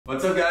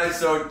What's up guys?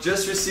 So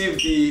just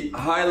received the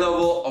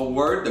HighLevel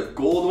award, the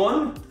gold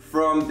one,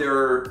 from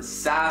their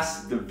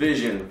SaaS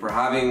division for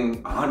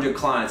having 100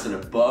 clients and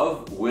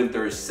above with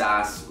their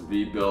SaaS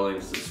rebilling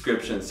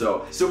subscription.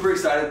 So super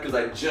excited because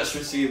I just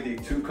received the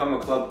Two Comma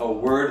Club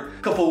award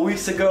a couple of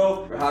weeks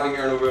ago for having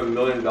earned over $1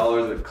 million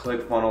with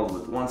ClickFunnels,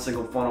 with one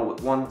single funnel,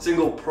 with one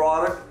single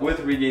product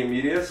with Regain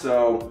Media.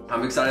 So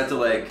I'm excited to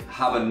like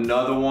have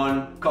another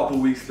one a couple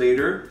weeks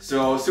later.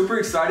 So super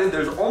excited.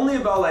 There's only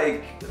about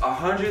like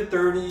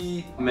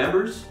 130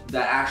 members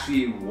that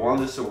actually won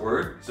this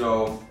award.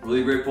 So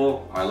really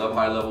grateful. I love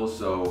HighLevel.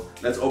 So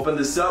let's open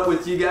this up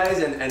with you guys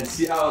and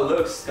see how it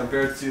looks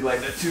compared to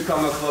like the Two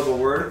Comma Club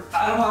award.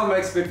 I don't have my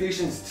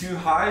expectations too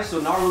high, so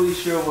not really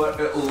sure what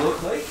it will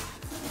look like.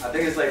 I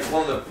think it's like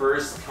one of the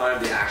first time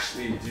they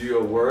actually do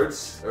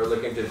awards. They're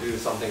looking to do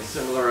something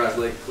similar as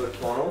like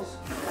ClickFunnels.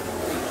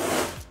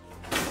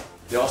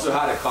 They also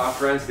had a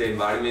conference they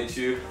invited me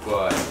to,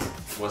 but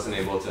wasn't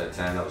able to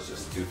attend. I was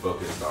just too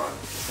focused on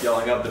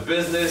scaling up the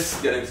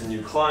business, getting some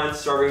new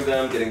clients, serving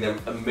them, getting them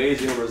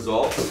amazing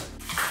results.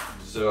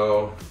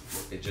 So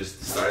it just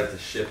decided to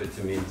ship it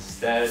to me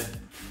instead.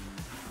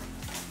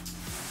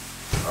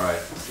 All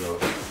right, so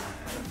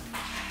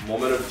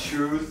moment of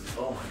truth.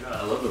 Oh my God,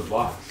 I love the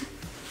box.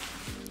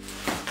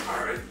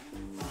 All right,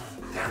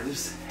 damn,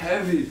 this is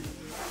heavy.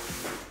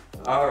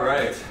 All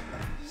right,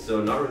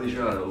 so not really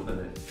sure how to open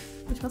it.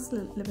 Je pense que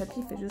le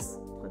papier fait juste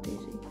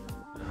protéger.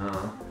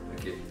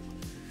 Okay.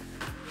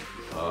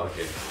 Oh,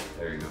 okay,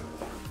 there you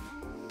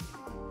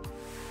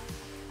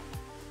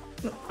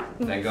go.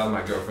 Thank God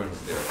my girlfriend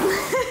was there.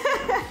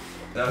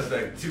 That was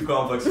like too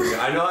complex for me.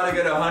 I know how to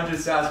get 100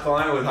 SaaS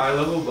client with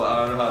HighLevel, but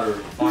I don't know how to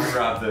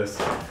unwrap this.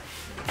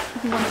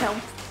 You want help?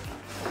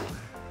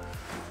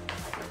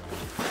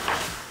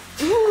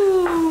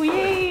 Ooh,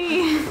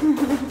 yay!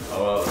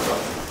 Oh,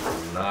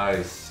 well,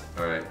 nice.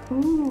 All right.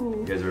 Ooh.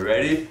 You guys are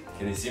ready?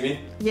 Can you see me?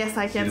 Yes,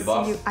 I can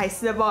see you. I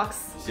see the box.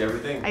 You see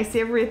everything? I see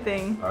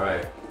everything. All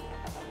right.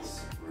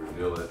 Let's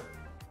reveal it.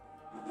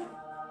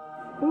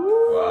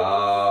 Ooh.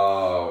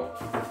 Wow.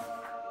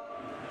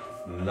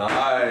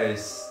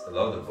 Nice. I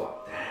love the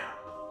box. Damn.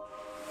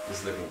 This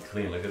is looking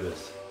clean. Look at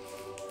this.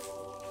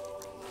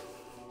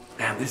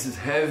 Damn, this is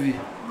heavy.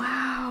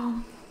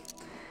 Wow.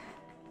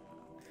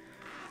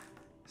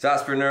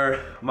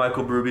 SaaSPRENEUR,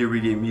 Mikael, Berube,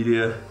 Regain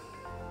Media.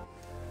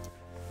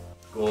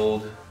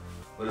 Gold.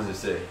 What does it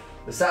say?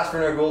 The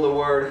SaaSPRENEUR Gold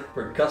Award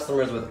for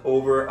customers with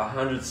over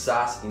 100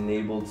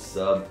 SaaS-enabled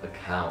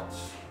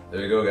sub-accounts.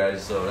 There you go,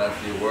 guys. So that's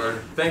the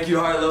award. Thank you,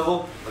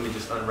 HighLevel. Let me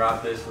just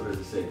unwrap this. What does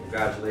it say?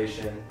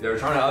 Congratulations. They were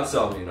trying to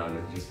upsell me. No,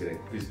 I'm just kidding.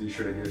 Please be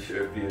sure to give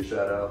me a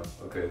shout out.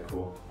 Okay,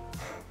 cool.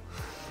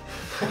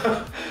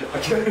 I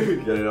can't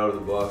even get it out of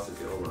the box.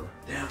 Okay, hold on.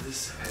 Damn, this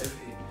is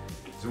heavy.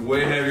 It's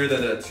way heavier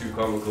than that Two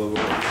Comma Club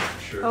award,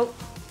 for sure. Oh.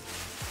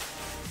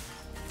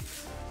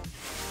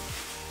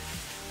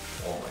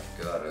 Oh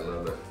my God, I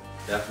love it.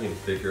 Definitely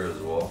thicker as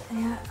well.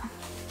 Yeah.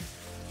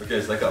 Okay,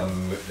 it's like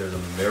there's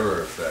a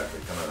mirror effect,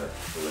 like kind of a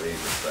glaze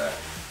effect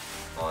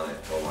on it.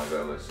 Oh my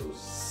God, it looks so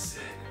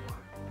sick.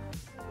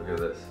 Look at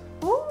this.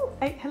 Oh,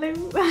 hello.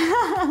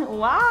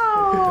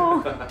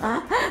 Wow.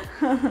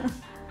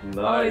 Nice.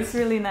 Oh, it's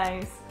really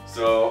nice.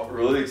 So,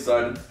 really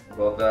excited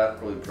about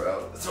that, really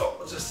proud.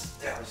 So, just,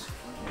 damn, it's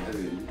fucking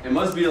heavy. It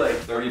must be like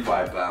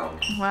 35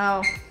 pounds.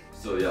 Wow.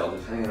 So yeah, I'll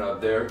just hang it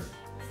up there.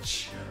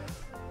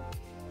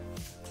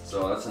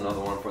 So that's another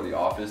one for the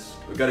office.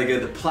 We gotta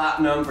get the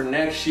platinum for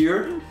next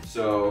year.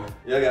 So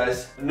yeah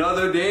guys,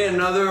 another day,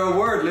 another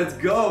award, let's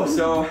go.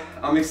 So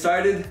I'm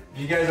excited.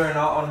 If you guys are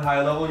not on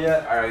HighLevel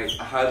yet, I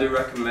highly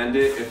recommend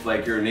it. If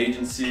like you're an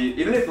agency,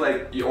 even if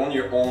like you own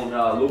your own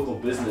local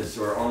business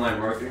or online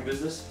marketing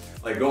business,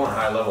 like go on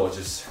HighLevel,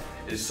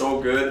 it's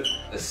so good.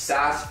 The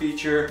SaaS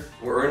feature,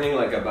 we're earning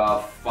like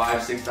about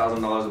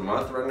 $5,000–6,000 a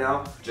month right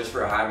now just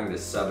for having the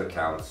sub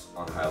accounts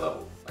on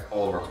HighLevel. Like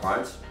all of our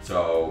clients.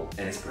 So,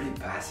 and it's pretty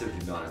passive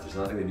to be honest. There's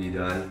nothing to be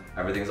done.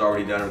 Everything's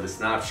already done with a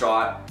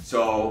snapshot.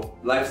 So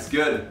life's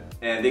good.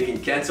 And they can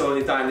cancel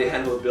anytime, they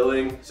handle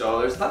billing. So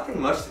there's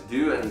nothing much to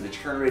do and the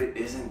churn rate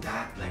isn't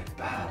that like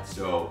bad.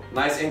 So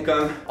nice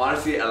income.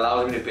 Honestly, it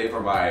allows me to pay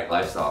for my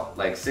lifestyle.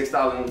 Like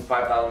 $6,000,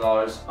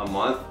 $5,000 a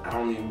month. I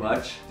don't need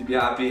much to be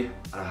happy.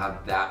 I don't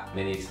have that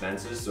many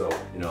expenses. So,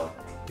 you know,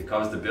 it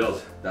covers the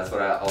bills. That's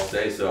what I'll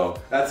say. So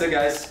that's it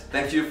guys.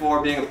 Thank you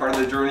for being a part of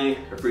the journey.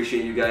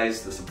 Appreciate you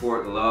guys, the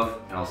support, the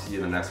love, and I'll see you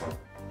in the next one.